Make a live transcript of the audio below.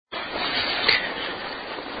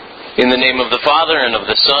In the name of the Father, and of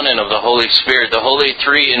the Son, and of the Holy Spirit, the Holy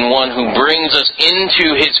Three in One, who brings us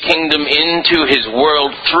into His kingdom, into His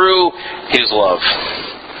world, through His love.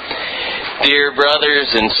 Dear brothers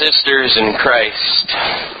and sisters in Christ,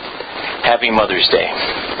 Happy Mother's Day.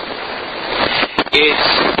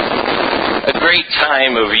 It's a great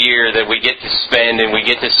time of year that we get to spend and we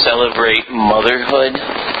get to celebrate motherhood.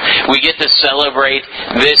 We get to celebrate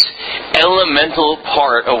this elemental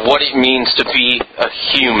part of what it means to be a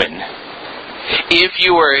human. If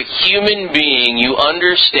you are a human being, you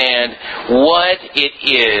understand what it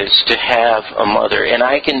is to have a mother. And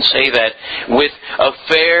I can say that with a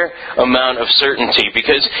fair amount of certainty,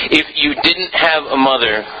 because if you didn't have a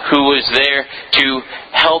mother who was there to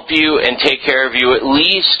help you and take care of you, at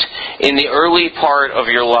least in the early part of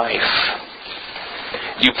your life,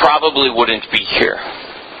 you probably wouldn't be here.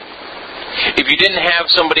 If you didn't have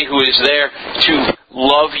somebody who is there to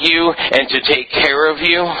love you and to take care of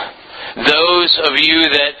you, those of you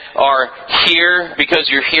that are here because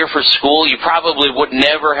you're here for school, you probably would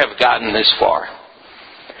never have gotten this far.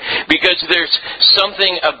 Because there's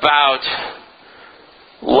something about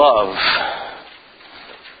love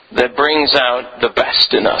that brings out the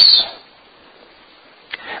best in us.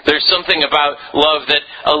 There's something about love that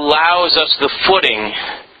allows us the footing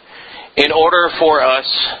in order for us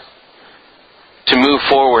to move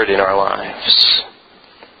forward in our lives.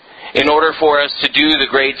 In order for us to do the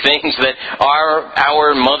great things that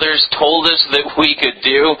our mothers told us that we could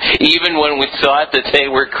do, even when we thought that they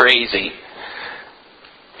were crazy.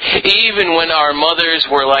 Even when our mothers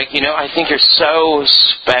were like, I think you're so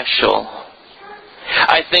special.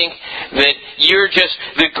 I think that you're just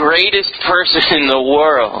the greatest person in the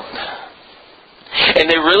world. And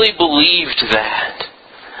they really believed that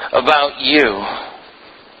about you.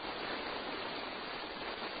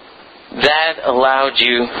 That allowed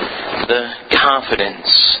you the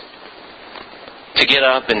confidence to get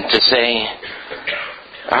up and to say,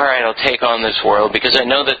 all right, I'll take on this world, because I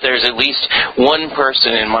know that there's at least one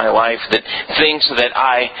person in my life that thinks that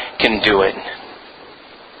I can do it.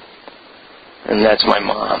 And that's my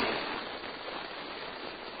mom.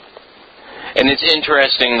 And it's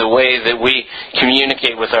interesting the way that we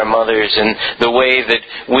communicate with our mothers and the way that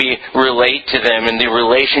we relate to them and the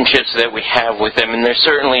relationships that we have with them. And they're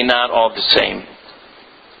certainly not all the same.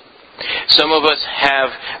 Some of us have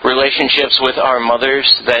relationships with our mothers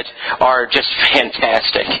that are just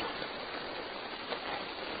fantastic.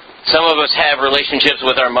 Some of us have relationships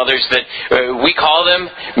with our mothers that we call them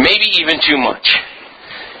maybe even too much.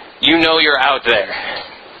 You know you're out there.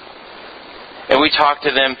 And we talk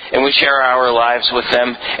to them, and we share our lives with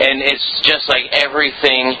them, and it's just like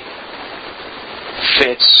everything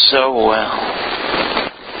fits so well.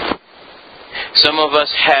 Some of us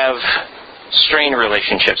have strained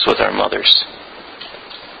relationships with our mothers.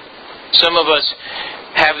 Some of us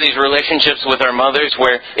have these relationships with our mothers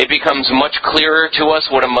where it becomes much clearer to us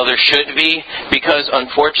what a mother should be, because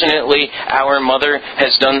unfortunately our mother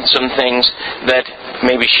has done some things that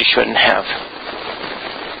maybe she shouldn't have.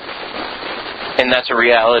 And that's a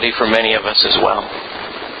reality for many of us as well.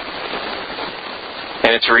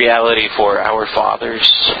 And it's a reality for our fathers,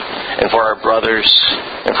 and for our brothers,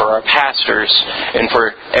 and for our pastors, and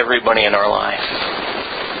for everybody in our life.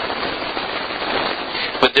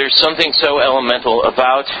 But there's something so elemental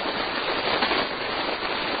about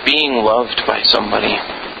being loved by somebody,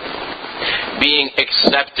 being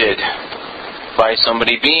accepted by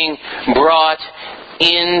somebody, being brought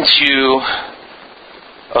into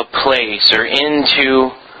a place or into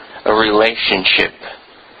a relationship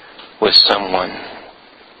with someone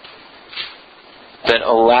that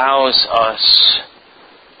allows us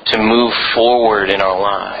to move forward in our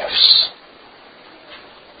lives.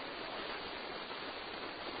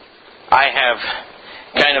 I have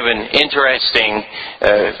kind of an interesting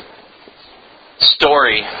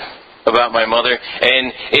story about my mother,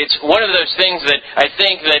 and it's one of those things that I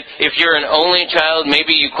think that if you're an only child,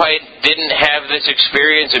 maybe you quite didn't have this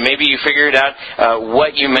experience, and maybe you figured out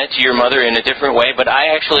what you meant to your mother in a different way, but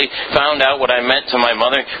I actually found out what I meant to my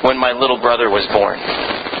mother when my little brother was born.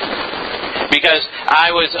 Because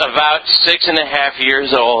I was about 6.5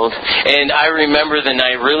 years old, and I remember the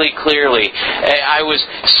night really clearly. I was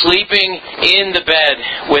sleeping in the bed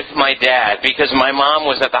with my dad because my mom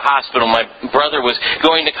was at the hospital. My brother was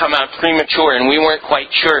going to come out premature, and we weren't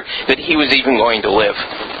quite sure that he was even going to live.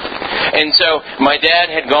 And so my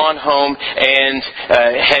dad had gone home and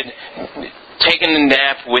had taken a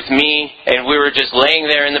nap with me, and we were just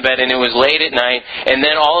laying there in the bed, and it was late at night, and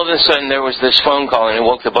then all of a sudden there was this phone call, and it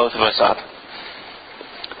woke the both of us up.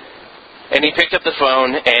 And he picked up the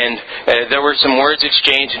phone, and there were some words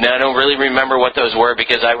exchanged, and I don't really remember what those were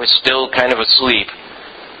because I was still kind of asleep.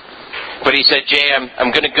 But he said, Jay,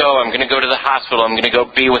 I'm going to go. I'm going to go to the hospital. I'm going to go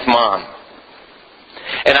be with Mom.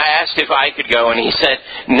 And I asked if I could go, and he said,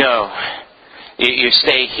 no, you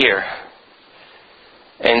stay here.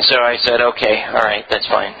 And so I said, okay, all right, that's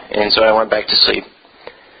fine. And so I went back to sleep.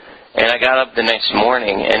 And I got up the next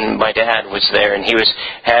morning, and my dad was there, and he was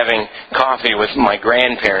having coffee with my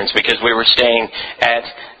grandparents because we were staying at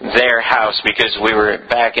their house because we were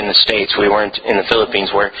back in the States. We weren't in the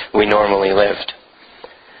Philippines where we normally lived.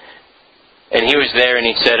 And he was there, and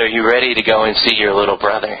he said, are you ready to go and see your little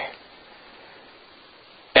brother?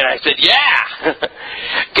 And I said, yeah!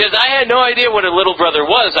 Because I had no idea what a little brother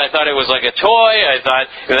was. I thought it was like a toy. I thought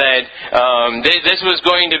that this was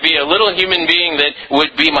going to be a little human being that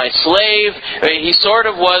would be my slave. He sort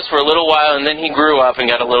of was for a little while, and then he grew up and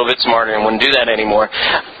got a little bit smarter and wouldn't do that anymore.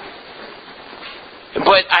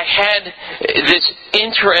 But I had this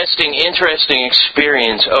interesting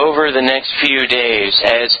experience over the next few days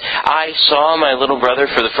as I saw my little brother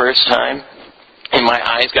for the first time. And my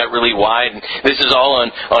eyes got really wide. And this is all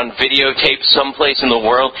on videotape someplace in the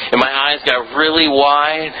world. And my eyes got really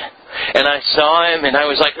wide. And I saw him, and I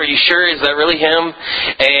was like, are you sure? Is that really him?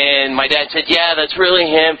 And my dad said, yeah, that's really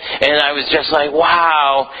him. And I was just like,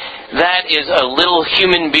 wow, that is a little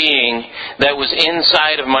human being that was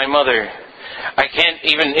inside of my mother. I can't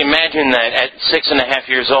even imagine that at 6.5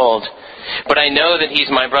 years old. But I know that he's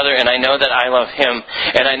my brother, and I know that I love him,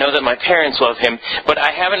 and I know that my parents love him. But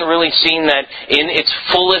I haven't really seen that in its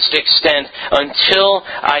fullest extent until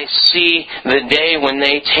I see the day when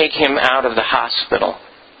they take him out of the hospital.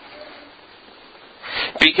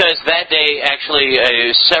 Because that day, actually,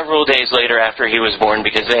 several days later after he was born,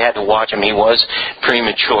 because they had to watch him, he was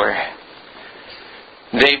premature.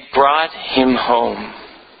 They brought him home.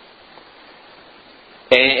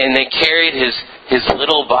 And they carried his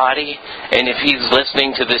little body. And if he's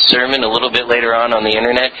listening to this sermon a little bit later on the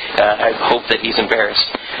internet, I hope that he's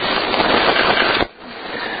embarrassed.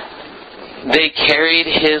 They carried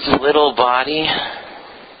his little body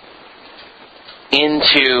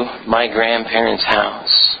into my grandparents'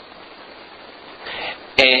 house.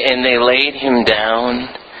 And they laid him down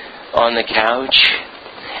on the couch.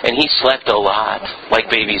 And he slept a lot, like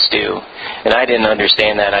babies do. And I didn't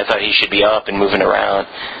understand that. I thought he should be up and moving around.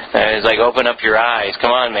 And I was like, open up your eyes. Come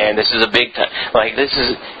on, man. This is a big time. Like, this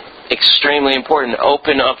is extremely important.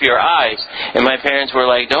 Open up your eyes. And my parents were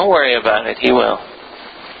like, don't worry about it. He will.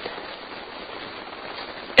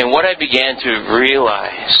 And what I began to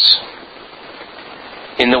realize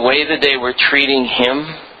in the way that they were treating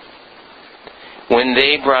him, when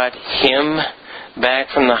they brought him back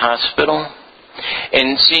from the hospital,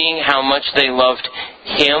 and seeing how much they loved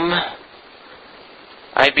him,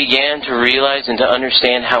 I began to realize and to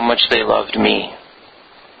understand how much they loved me.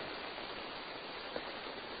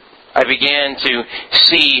 I began to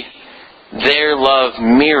see their love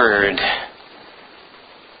mirrored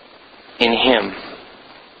in him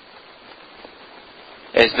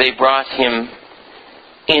as they brought him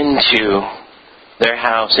into their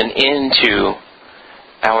house and into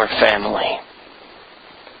our family.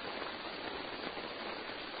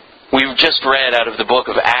 We've just read out of the book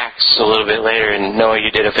of Acts a little bit later, and Noah, you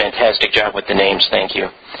did a fantastic job with the names. Thank you.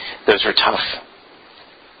 Those were tough.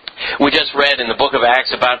 We just read in the book of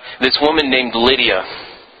Acts about this woman named Lydia.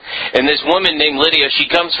 And this woman named Lydia, she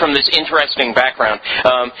comes from this interesting background.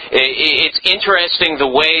 It's interesting the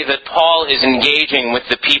way that Paul is engaging with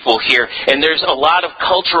the people here. And there's a lot of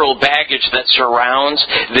cultural baggage that surrounds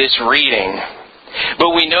this reading. But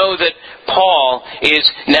we know that Paul is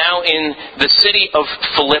now in the city of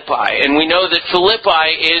Philippi. And we know that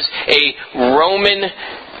Philippi is a Roman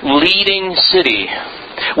leading city,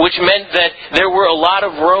 which meant that there were a lot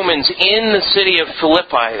of Romans in the city of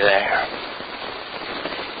Philippi there.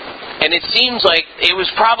 And it seems like it was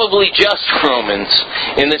probably just Romans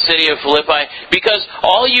in the city of Philippi, because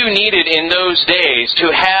all you needed in those days to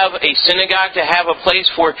have a synagogue, to have a place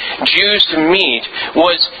for Jews to meet,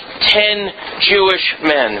 was 10 Jewish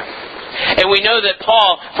men. And we know that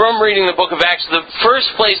Paul, from reading the book of Acts, the first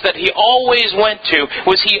place that he always went to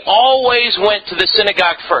was he always went to the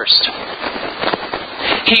synagogue first.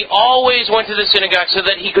 He always went to the synagogue so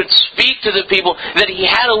that he could speak to the people that he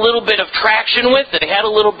had a little bit of traction with, that he had a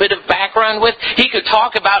little bit of background with. He could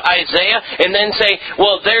talk about Isaiah and then say,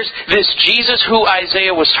 well, there's this Jesus who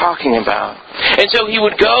Isaiah was talking about. And so he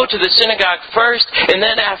would go to the synagogue first, and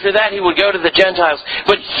then after that he would go to the Gentiles.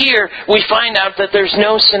 But here we find out that there's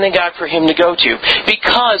no synagogue for him to go to,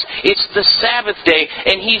 because it's the Sabbath day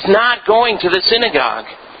and he's not going to the synagogue.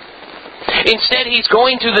 Instead, he's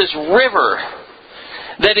going to this river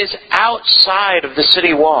that is outside of the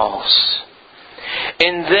city walls.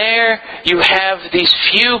 And there you have these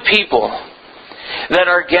few people that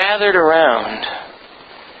are gathered around.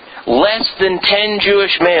 Less than 10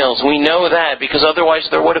 Jewish males. We know that because otherwise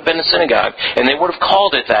there would have been a synagogue. And they would have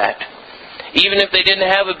called it that. Even if they didn't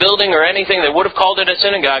have a building or anything, they would have called it a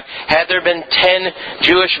synagogue had there been 10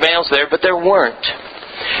 Jewish males there, but there weren't.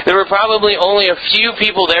 There were probably only a few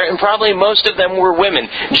people there, and probably most of them were women,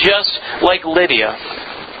 just like Lydia.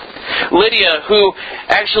 Lydia, who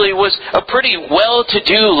actually was a pretty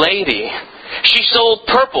well-to-do lady. She sold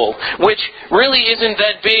purple, which really isn't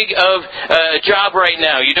that big of a job right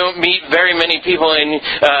now. You don't meet very many people and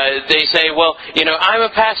they say, well, I'm a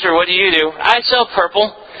pastor, what do you do? I sell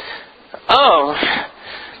purple. Oh.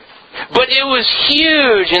 But it was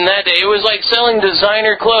huge in that day. It was like selling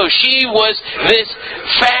designer clothes. She was this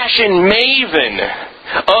fashion maven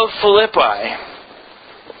of Philippi.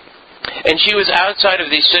 And she was outside of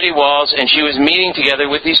these city walls, and she was meeting together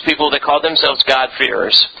with these people that called themselves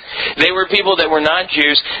God-fearers. They were people that were not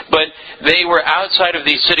Jews, but they were outside of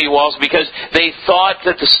these city walls because they thought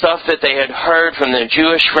that the stuff that they had heard from their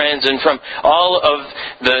Jewish friends and from all of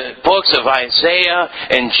the books of Isaiah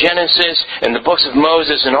and Genesis and the books of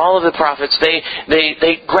Moses and all of the prophets,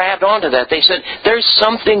 they grabbed onto that. They said, there's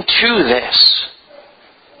something to this.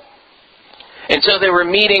 And so they were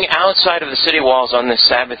meeting outside of the city walls on this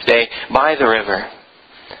Sabbath day by the river.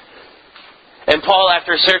 And Paul,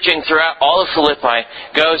 after searching throughout all of Philippi,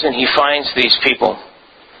 goes and he finds these people.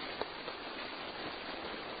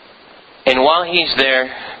 And while he's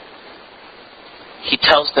there, he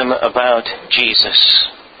tells them about Jesus.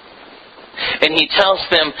 And he tells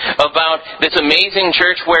them about this amazing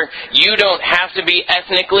church where you don't have to be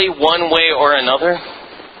ethnically one way or another.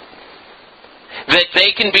 That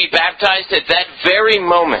they can be baptized at that very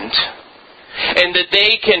moment. And that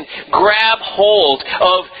they can grab hold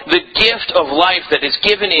of the gift of life that is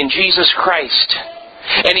given in Jesus Christ.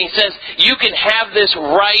 And he says, you can have this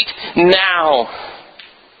right now.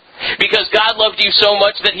 Because God loved you so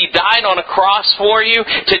much that He died on a cross for you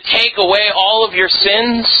to take away all of your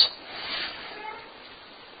sins.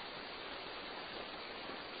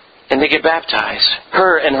 And they get baptized.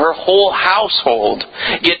 Her and her whole household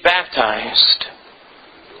get baptized.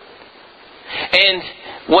 And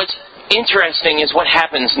what's interesting is what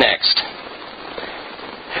happens next.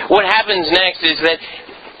 What happens next is that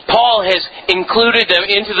Paul has included them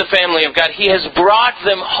into the family of God. He has brought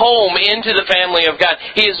them home into the family of God.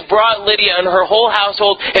 He has brought Lydia and her whole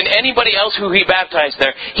household and anybody else who he baptized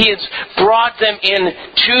there. He has brought them in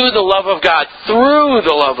to the love of God, through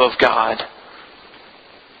the love of God.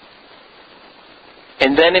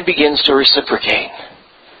 And then it begins to reciprocate.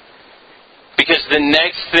 Because the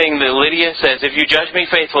next thing that Lydia says, if you judge me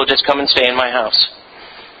faithful, just come and stay in my house.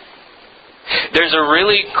 There's a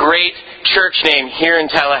really great church name here in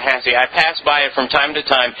Tallahassee. I pass by it from time to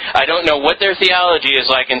time. I don't know what their theology is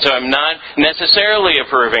like, and so I'm not necessarily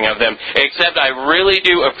approving of them, except I really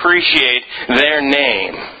do appreciate their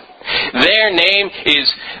name. Their name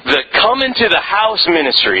is the Come Into the House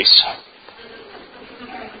Ministries.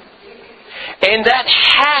 And that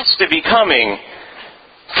has to be coming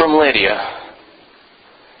from Lydia.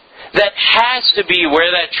 That has to be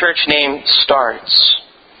where that church name starts.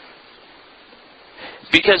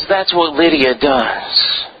 Because that's what Lydia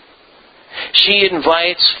does. She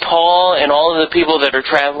invites Paul and all of the people that are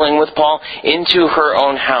traveling with Paul into her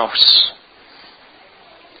own house.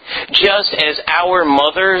 Just as our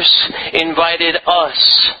mothers invited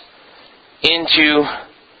us into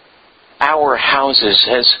our houses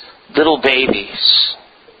as little babies.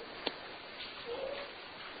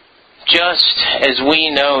 Just as we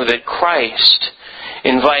know that Christ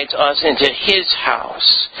invites us into His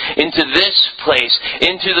house, into this place,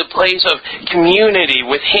 into the place of community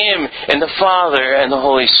with Him and the Father and the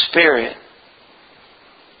Holy Spirit.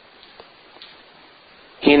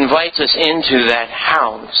 He invites us into that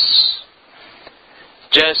house.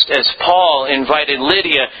 Just as Paul invited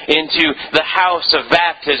Lydia into the house of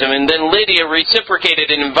baptism, and then Lydia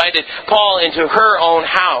reciprocated and invited Paul into her own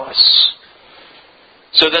house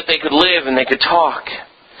so that they could live and they could talk.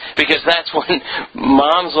 Because that's what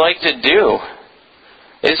moms like to do,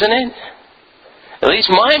 isn't it? At least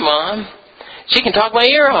my mom, she can talk my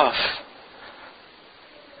ear off.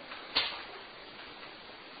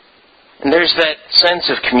 And there's that sense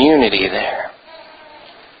of community there.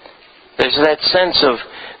 There's that sense of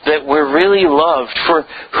that we're really loved for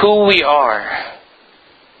who we are.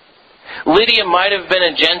 Lydia might have been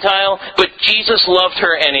a Gentile, but Jesus loved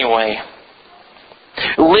her anyway.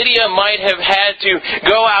 Lydia might have had to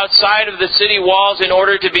go outside of the city walls in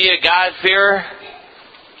order to be a God-fearer.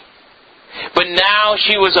 But now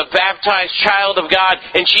she was a baptized child of God,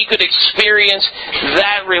 and she could experience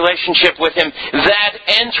that relationship with Him, that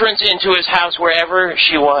entrance into His house wherever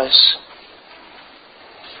she was.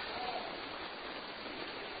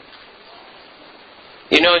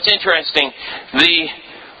 You know, it's interesting. The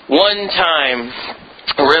one time,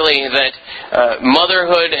 really, that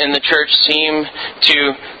motherhood and the church seem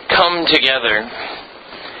to come together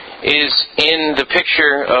is in the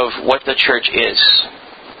picture of what the church is.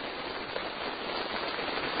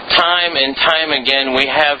 Time and time again, we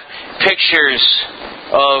have pictures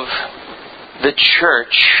of the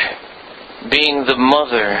church being the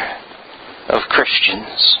mother of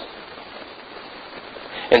Christians.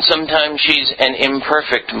 And sometimes she's an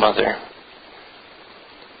imperfect mother.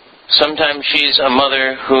 Sometimes she's a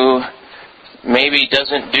mother who maybe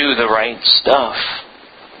doesn't do the right stuff.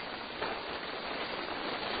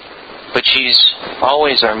 But she's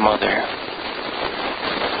always our mother.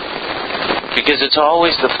 Because it's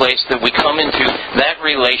always the place that we come into that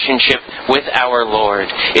relationship with our Lord.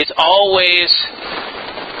 It's always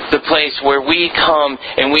the place where we come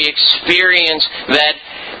and we experience that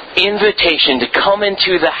invitation to come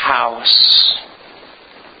into the house.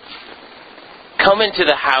 Come into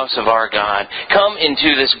the house of our God. Come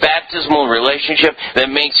into this baptismal relationship that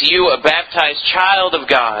makes you a baptized child of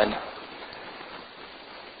God.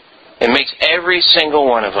 It makes every single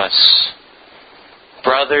one of us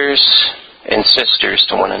brothers and sisters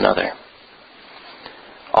to one another.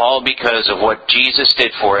 All because of what Jesus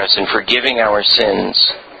did for us in forgiving our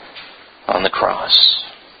sins on the cross.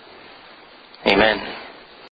 Amen.